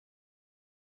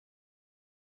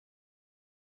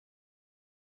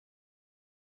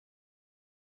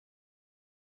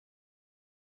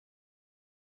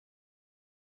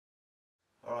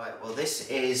Alright, well this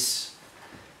is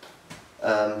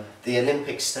the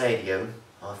Olympic Stadium.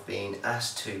 I've been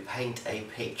asked to paint a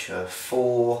picture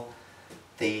for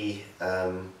the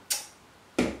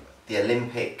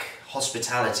Olympic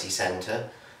Hospitality Centre,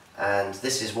 and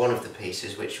this is one of the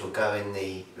pieces which will go in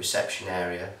the reception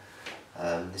area.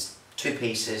 There's two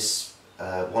pieces,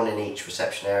 one in each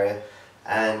reception area,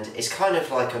 and it's kind of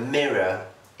like a mirror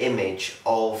image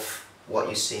of what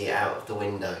you see out of the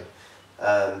window.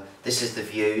 This is the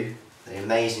view, the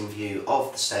amazing view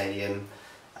of the stadium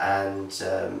and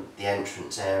the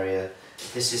entrance area.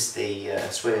 This is the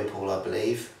swimming pool, I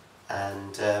believe,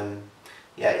 and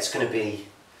yeah, it's going to be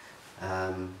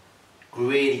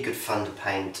really good fun to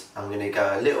paint. I'm going to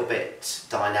go a little bit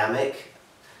dynamic,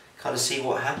 kind of see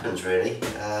what happens really.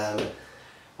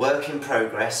 Work in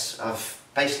progress. I've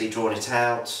basically drawn it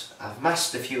out, I've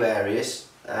masked a few areas,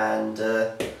 and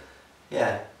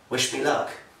yeah, wish me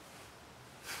luck.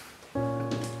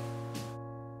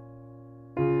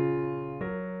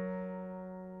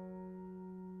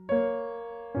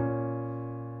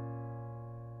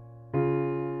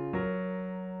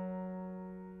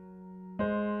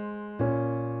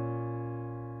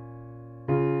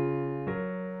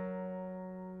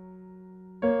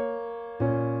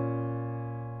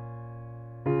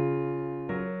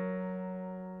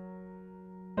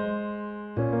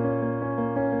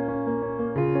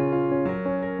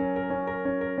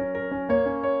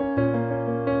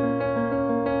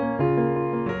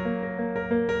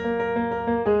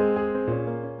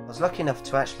 I was lucky enough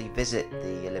to actually visit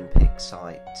the Olympic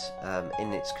site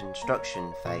in its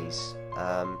construction phase.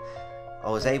 I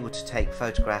was able to take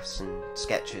photographs and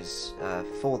sketches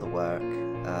for the work,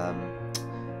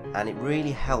 and it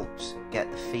really helped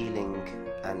get the feeling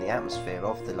and the atmosphere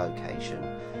of the location.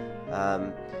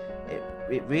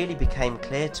 It really became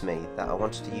clear to me that I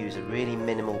wanted to use a really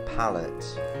minimal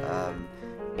palette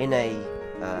in a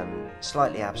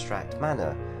slightly abstract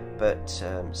manner, but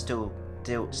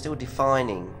still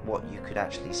defining what you could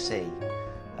actually see.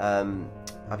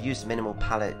 I've used a minimal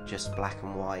palette, just black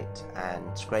and white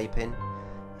and scraping,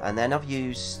 and then I've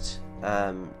used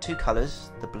two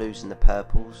colours, the blues and the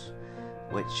purples,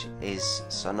 which is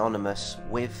synonymous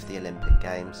with the Olympic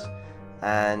Games,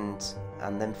 and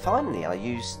then finally I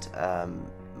used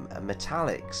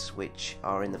metallics, which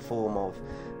are in the form of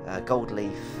gold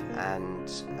leaf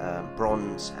and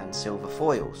bronze and silver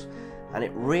foils. And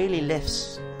it really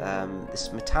lifts,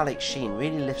 this metallic sheen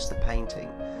really lifts the painting,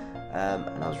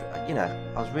 and I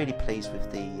was really pleased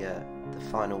with the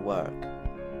final work.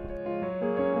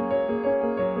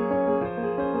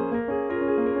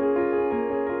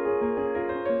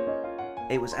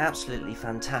 It was absolutely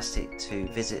fantastic to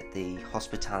visit the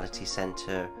Hospitality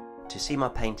Centre, to see my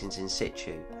paintings in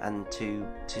situ, and to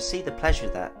see the pleasure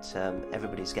that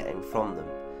everybody's getting from them.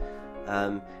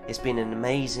 It's been an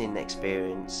amazing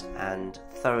experience, and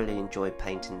thoroughly enjoyed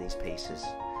painting these pieces.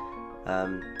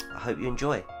 I hope you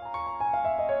enjoy.